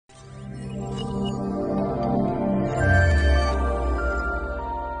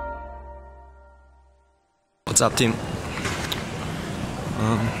What's up, team?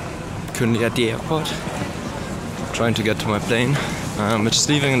 Currently at the airport, trying to get to my plane, which is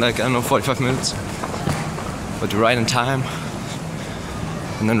leaving in like, I don't know, 45 minutes, but right in time,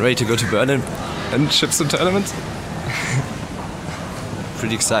 and then ready to go to Berlin and ship some tournaments.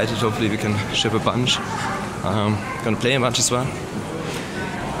 Pretty excited, hopefully we can ship a bunch. Gonna play a bunch as well.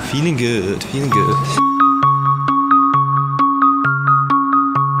 Feeling good, feeling good.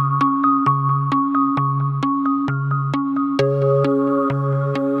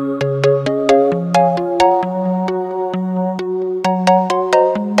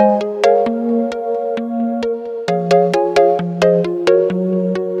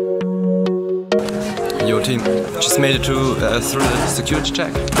 Yo team, just made it through the security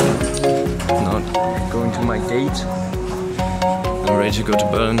check. Now going to my gate. I'm ready to go to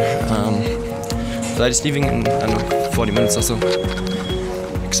Berlin. Flight is leaving in, I don't know, 40 minutes or so.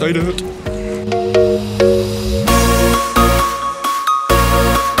 Excited!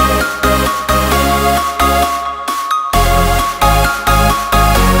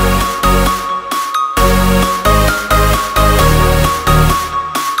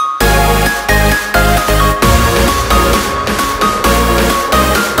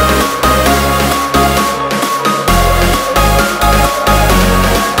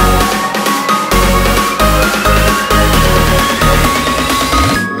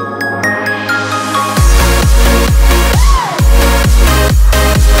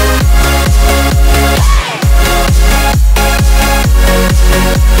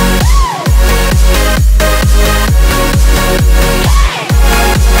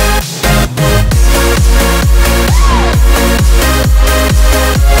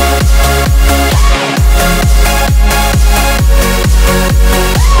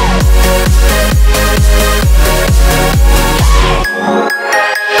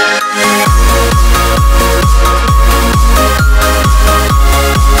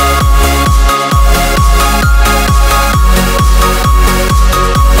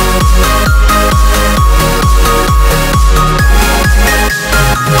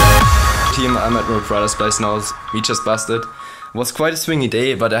 I'm at my brother's place now. We just busted. It was quite a swingy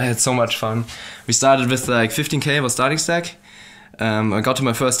day, but I had so much fun. We started with like 15k was starting stack. I got to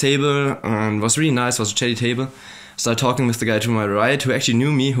my first table and it was really nice. It was a chatty table. Started talking with the guy to my right, who actually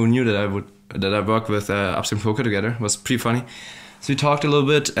knew me, who knew that I worked with Upstream Poker together. It was pretty funny. So we talked a little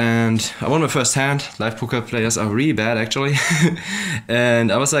bit, and I won my first hand. Live poker players are really bad, actually.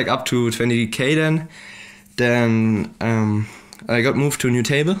 And I was like up to 20k then. Then I got moved to a new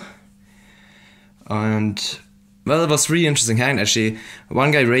table. And well, it was really interesting hand actually.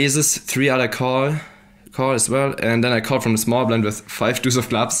 One guy raises, 3 other call as well, and then I called from the small blind with 5 deuce of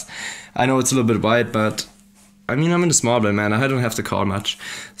clubs. I know it's a little bit wide, but I mean, I'm in the small blind, man. I don't have to call much.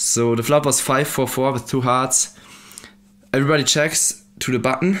 So the flop was 5-4-4 with 2 hearts. Everybody checks to the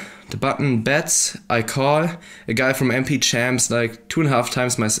button. The button bets. I call. A guy from MP champs like 2.5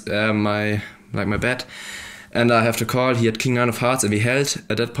 times my bet. And I have to call. He had king 9 of hearts and we held.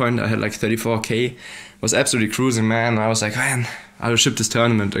 At that point I had like 34k. Was absolutely cruising, man. I was like, man, I will ship this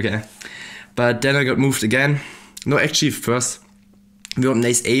tournament, okay. But then I got moved again. No, actually first we opened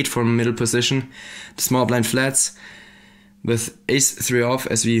ace 8 from middle position. The small blind flats with ace 3 off,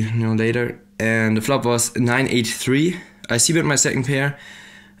 as we know later. And the flop was 9-8-3. I c-bet my second pair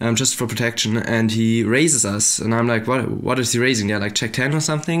just for protection, and he raises us. And I'm like, what is he raising? Yeah, like check 10 or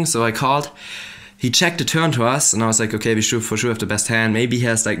something. So I called. He checked the turn to us, and I was like, okay, we should for sure have the best hand. Maybe he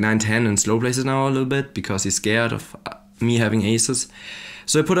has like 9-10 and slow plays it now a little bit because he's scared of me having aces.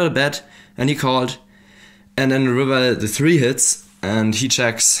 So I put out a bet, and he called. And then the river, the 3 hits, and he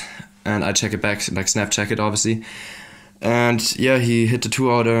checks, and I check it back, like snap check it, obviously. And yeah, he hit the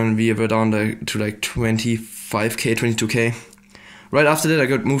 2-outer, and we were down to like 25k, 22k. Right after that, I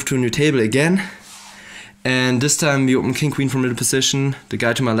got moved to a new table again. And this time we opened king queen from middle position. The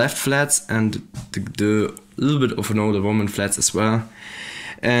guy to my left flats, and the little bit of the woman flats as well.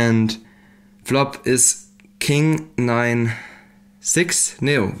 And flop is king 9-6,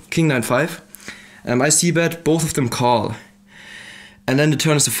 no, king 9-5. I c-bet, both of them call. And then the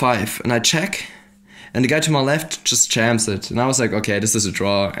turn is a 5, and I check. And the guy to my left just jams it. And I was like, okay, this is a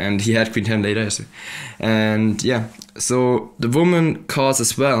draw. And he had queen 10 later. And yeah, so the woman calls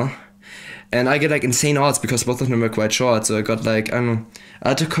as well. And I get like insane odds because both of them were quite short. So I got like, I don't know, I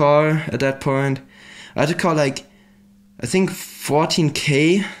had to call at that point. I had to call like, I think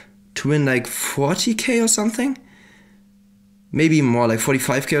 14k to win like 40k or something. Maybe more, like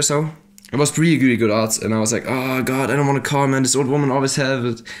 45k or so. It was really, really good odds. And I was like, oh god, I don't want to call, man. This old woman always have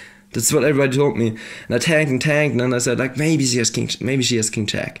it. That's what everybody told me. And I tanked, and then I said like, maybe she has king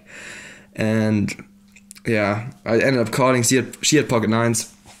jack. And yeah, I ended up calling. She had pocket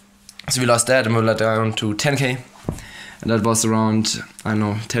nines, so we lost that and we were down to 10k, and that was around, I don't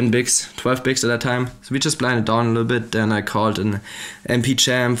know, 10 bigs, 12 bigs at that time. So we just blinded down a little bit. Then I called an MP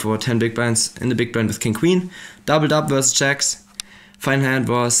jam for 10 big blinds in the big blind with king queen, doubled up versus jacks. Final hand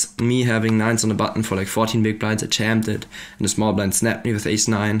was me having nines on the button for like 14 big blinds. I jammed it, and the small blind snapped me with ace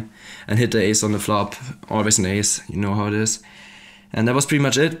 9 and hit the ace on the flop. Always an ace, you know how it is. And that was pretty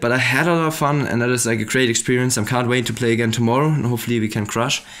much it, but I had a lot of fun, and that is like a great experience. I can't wait to play again tomorrow, and hopefully we can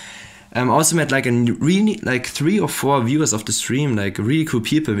crush. I also met like really like 3 or 4 viewers of the stream, like really cool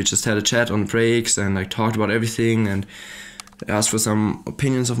people. We just had a chat on breaks and like talked about everything and asked for some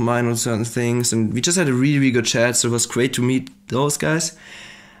opinions of mine on certain things, and we just had a really good chat. So it was great to meet those guys.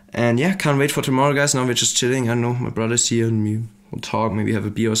 And yeah, can't wait for tomorrow, guys. Now we're just chilling. I know my brother's here, and we will talk, maybe have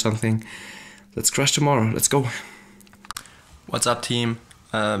a beer or something. Let's crush tomorrow. Let's go. What's up, team?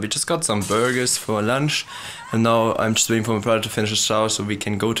 We just got some burgers for lunch, and now I'm just waiting for my brother to finish his shower so we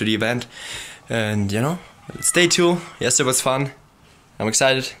can go to the event. And you know, it's day 2. Yesterday was fun. I'm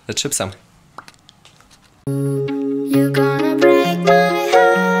excited. Let's chip some. You're gonna break my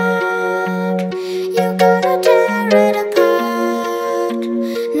heart. You're gonna tear it apart.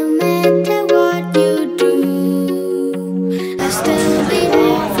 No matter what you do, I'll still be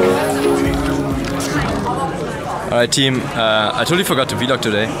there for you. Alright, team, I totally forgot to vlog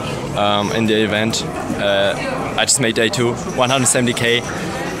today in the event. I just made day 2, 170k.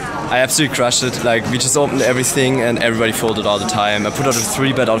 I absolutely crushed it. Like, we just opened everything and everybody folded all the time. I put out a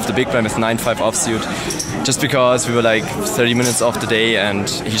 3-bet out of the big blind with 9-5 offsuit, just because we were like 30 minutes off the day and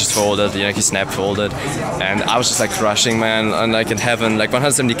he just folded, you know, he snap folded, and I was just like crushing, man, and like in heaven. Like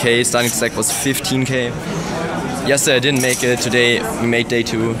 170k, starting stack was 15k. Yesterday I didn't make it, today we made day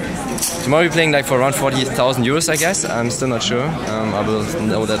 2. Tomorrow we're playing like for around 40,000 euros, I guess. I'm still not sure. I will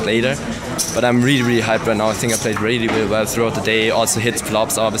know that later. But I'm really hyped right now. I think I played really well throughout the day. Also hit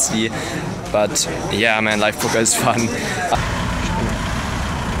flops, obviously. But yeah, man, live poker is fun.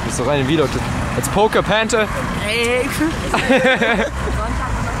 Bist du rein im Vlog? It's Poker Panther.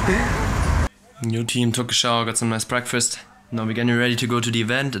 New team took a shower, got some nice breakfast. Now we're getting ready to go to the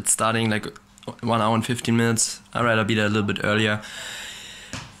event. It's starting like 1 hour and 15 minutes. I'd rather be there a little bit earlier.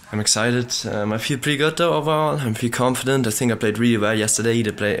 I'm excited. I feel pretty good though overall. I feel confident. I think I played really well yesterday.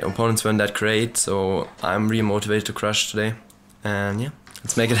 The opponents weren't that great, so I'm really motivated to crush today. And yeah,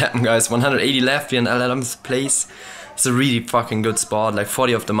 let's make it happen, guys. 180 left. We're in 11th place. It's a really fucking good spot. Like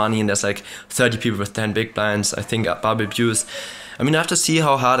 40 of the money, and there's like 30 people with 10 big blinds. I think bubble abuse. I mean, I have to see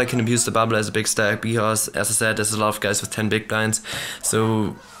how hard I can abuse the bubble as a big stack, because, as I said, there's a lot of guys with 10 big blinds.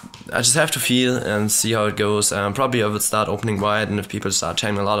 So I just have to feel and see how it goes. Probably I will start opening wide, and if people start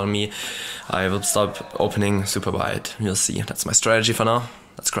jamming a lot on me, I will stop opening super wide. We'll see. That's my strategy for now.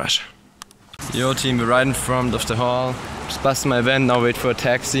 Let's crash. Yo, team, we're right in front of the hall. Just busted my event, now wait for a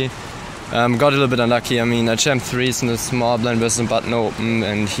taxi. Got a little bit unlucky. I mean, I jammed 3s in the small blind versus a button open,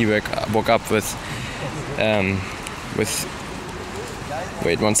 and he woke up with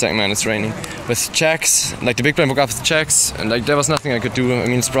wait 1 second, man, it's raining. With checks, like the big blind woke up with checks, and like there was nothing I could do. I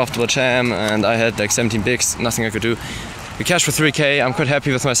mean, it's profitable jam, and I had like 17 bigs, nothing I could do. We cashed for 3k, I'm quite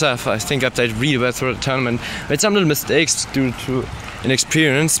happy with myself. I think I played really well through the tournament. Made some little mistakes due to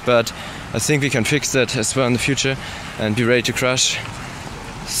inexperience, but I think we can fix that as well in the future and be ready to crush.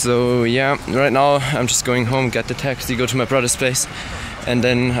 So yeah, right now I'm just going home, get the taxi, go to my brother's place, and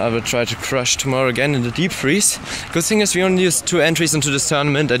then I will try to crush tomorrow again in the deep freeze. Good thing is we only used 2 entries into this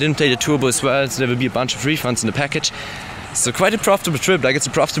tournament. I didn't play the turbo as well, so there will be a bunch of refunds in the package. So quite a profitable trip, like it's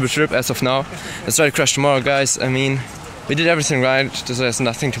a profitable trip as of now. Let's try to crush tomorrow, guys. I mean, we did everything right, so there's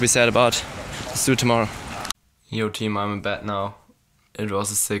nothing to be sad about. Let's do it tomorrow. Yo team, I'm in bed now. It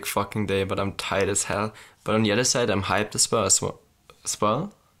was a sick fucking day, but I'm tired as hell. But on the other side, I'm hyped as well.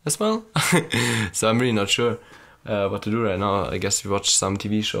 So I'm really not sure what to do right now. I guess we watch some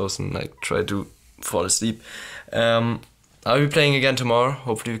TV shows and like try to fall asleep. I'll be playing again tomorrow.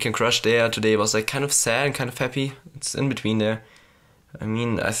 Hopefully we can crush there. Today was like kind of sad and kind of happy. It's in between there. I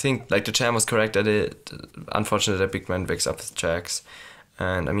mean, I think like the jam was correct. I did. Unfortunately, that big man wakes up with jacks.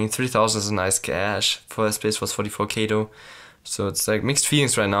 And I mean, 3,000 is a nice cash. First place was 44k though. So it's like mixed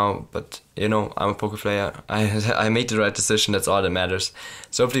feelings right now, but you know, I'm a poker player. I made the right decision, that's all that matters.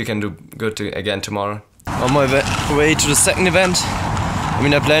 So hopefully you can do good again tomorrow. On my way to the second event. I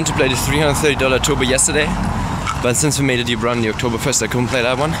mean, I planned to play the $330 turbo yesterday, but since we made a deep run on the October 1st, I couldn't play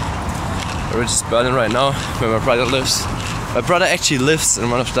that one. We're just Berlin right now, where my brother lives. My brother actually lives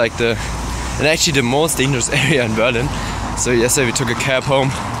in one of like the most dangerous area in Berlin. So yesterday we took a cab home.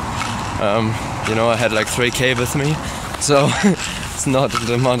 You know, I had like 3k with me. So it's not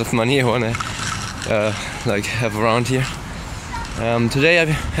the amount of money I wanna like have around here. Today I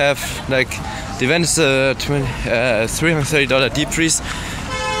have like the event is $330 deep freeze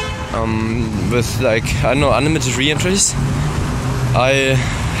with like I don't know unlimited re-entries. I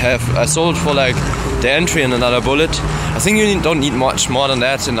sold for like the entry and another bullet. I think you don't need much more than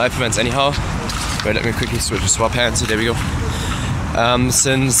that in live events anyhow. Wait, let me quickly swap hands. There we go.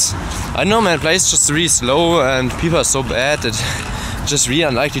 Since I know man, play is just really slow and people are so bad that it's just really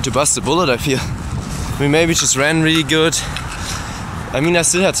unlikely to bust a bullet. I feel. I mean, maybe it just ran really good. I mean, I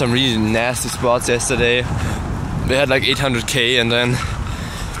still had some really nasty spots yesterday. They had like 800k, and then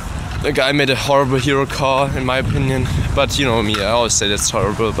the guy made a horrible hero call, in my opinion. But you know me, I always say that's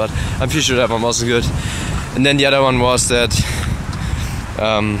horrible, but I'm pretty sure that one wasn't good. And then the other one was that,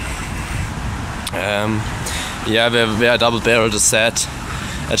 yeah, where I double barreled a set.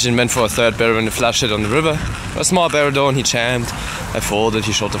 Actually went for a third barrel when the flush hit on the river. A small barrel though, and he jammed. I folded,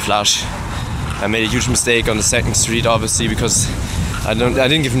 he shot the flush. I made a huge mistake on the second street, obviously, because I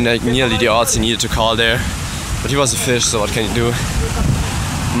didn't give him like nearly the odds he needed to call there. But he was a fish, so what can you do?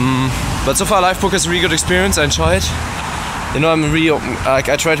 But so far, live poker is a really good experience. I enjoy it. You know, I'm really open. Like,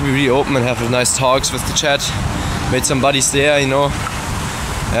 I try to be really open and have nice talks with the chat. Made some buddies there, you know.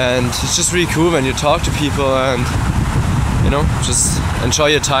 And it's just really cool when you talk to people and, you know, just enjoy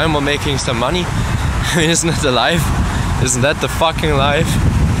your time while making some money. I mean, isn't that the life? Isn't that the fucking life?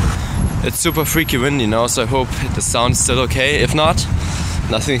 It's super freaky windy now, so I hope the sound's still okay. If not,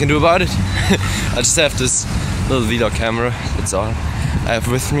 nothing you can do about it. I just have this little vlog camera, that's all I have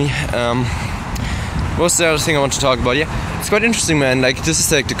with me. What's the other thing I want to talk about? Yeah, it's quite interesting, man. Like, this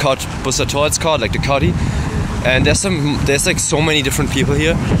is like the Buehlero, it's called, like the Coddy. And there's like so many different people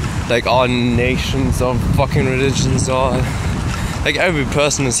here. Like all nations, all fucking religions, all like every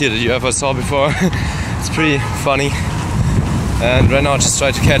person is here that you ever saw before. It's pretty funny. And right now I just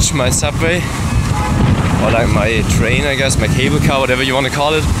try to catch my subway, or like my train, I guess, my cable car, whatever you want to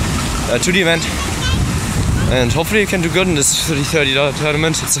call it, to the event. And hopefully you can do good in this $30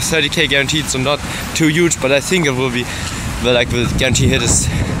 tournament. It's a 30k guaranteed, so not too huge, but I think it will be, well, like the guarantee hit is,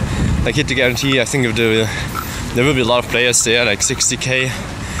 like hit the guarantee, I think there will be a lot of players there, like 60k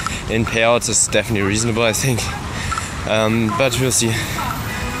in payouts is definitely reasonable, I think. But we'll see.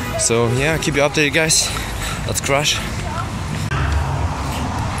 So yeah, keep you updated, guys. Let's crush.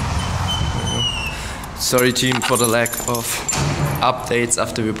 Sorry team for the lack of updates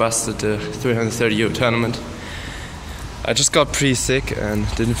after we busted the 330 euro tournament. I just got pretty sick and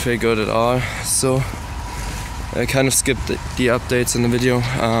didn't feel good at all, so I kind of skipped the updates in the video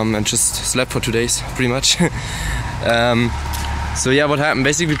and just slept for 2 days, pretty much. So yeah, what happened?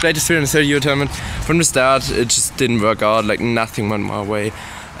 Basically we played the 330 euro tournament. From the start it just didn't work out, like nothing went my way.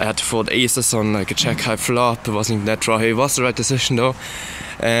 I had to fold aces on like a check high flop. It wasn't even that draw. It was the right decision though.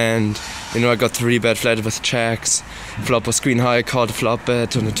 And you know, I got 3 bet flatted with checks. Flop was queen high, called the flop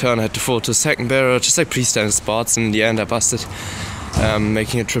bet. On the turn I had to fold to a second barrel, just like pre-standard spots. And in the end I busted,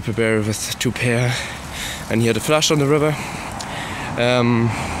 making a triple barrel with 2 pair. And he had a flush on the river.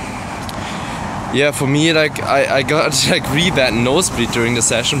 Yeah, for me, like I got like really bad nosebleed during the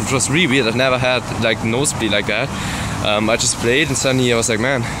session, which was really weird. I've never had like nosebleed like that. I just played and suddenly I was like,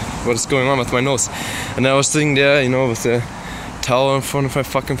 man, what is going on with my nose? And I was sitting there, you know, with the towel in front of my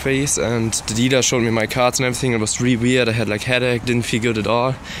fucking face, and the dealer showed me my cards and everything. It was really weird. I had like headache, didn't feel good at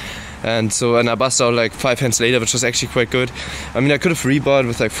all. And I busted out like 5 hands later, which was actually quite good. I mean, I could have rebought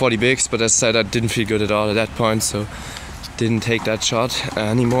with like 40 bigs, but as I said, I didn't feel good at all at that point, so didn't take that shot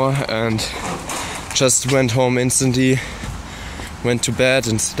anymore, and just went home instantly, went to bed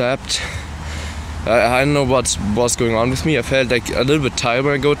and slept. I don't know what was going on with me. I felt like a little bit tired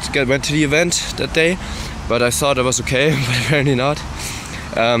when I went to the event that day, but I thought I was okay, but apparently not.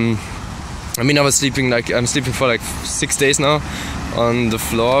 I mean, I'm sleeping for like 6 days now on the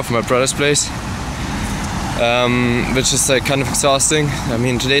floor of my brother's place, which is like kind of exhausting. I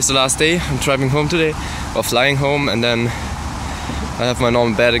mean, today's the last day. I'm driving home today, or flying home, and then I have my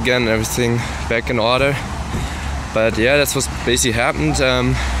normal bed again, everything back in order. But yeah, that's what basically happened.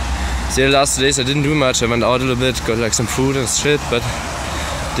 The last 2 days I didn't do much. I went out a little bit, got like some food and shit, but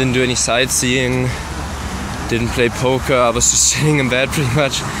didn't do any sightseeing, didn't play poker. I was just chilling in bed pretty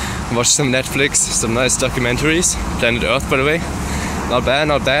much. Watched some Netflix, some nice documentaries. Planet Earth, by the way. Not bad,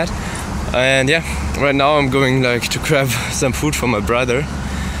 not bad. And yeah, right now I'm going like to grab some food for my brother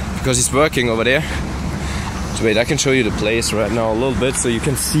because he's working over there. So wait, I can show you the place right now a little bit so you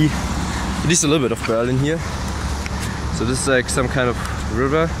can see at least a little bit of Berlin here. So this is like some kind of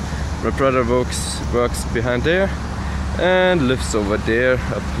river. My brother works behind there and lives over there,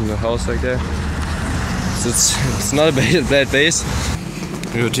 up in the house like that. So it's not a bad base.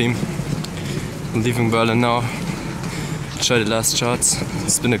 Your team. I'm leaving Berlin now. Enjoy the last shots.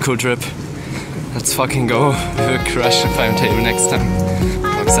 It's been a cool trip. Let's fucking go. We'll crush the final table next time.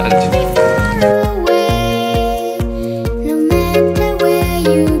 I'm excited.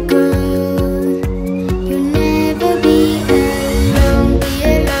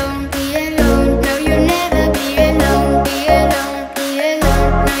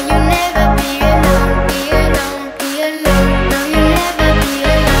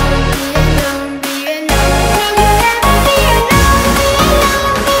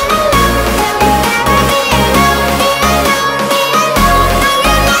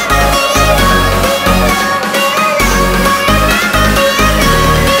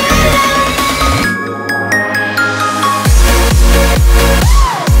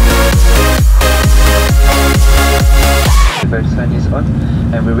 Sign is on,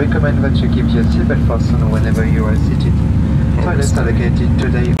 and we recommend that you keep your seatbelt fastened whenever you are seated. Toilets are located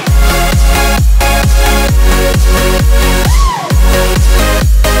today.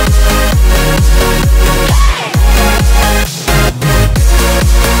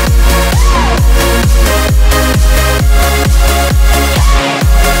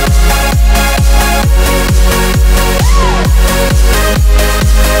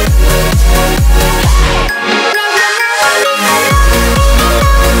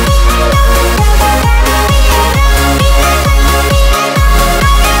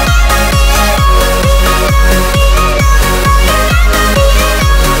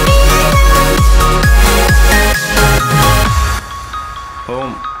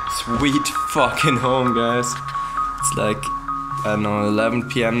 Sweet fucking home, guys. It's like, I don't know, 11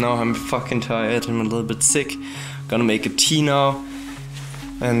 PM now. I'm fucking tired. I'm a little bit sick. Gonna make a tea now.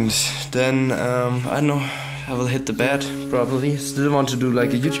 And then, I don't know, I will hit the bed probably. Still want to do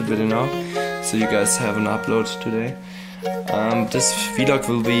like a YouTube video now. So you guys have an upload today. This vlog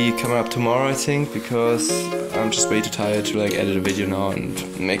will be coming up tomorrow, I think, because I'm just way too tired to like edit a video now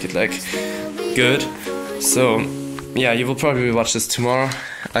and make it like good. So yeah, you will probably watch this tomorrow.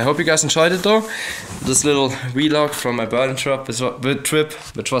 I hope you guys enjoyed it though. This little vlog from my Berlin trip,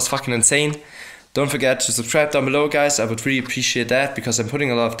 which was fucking insane. Don't forget to subscribe down below, guys. I would really appreciate that because I'm putting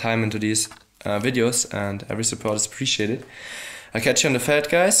a lot of time into these videos and every support is appreciated. I'll catch you on the feld,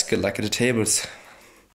 guys. Good luck at the tables.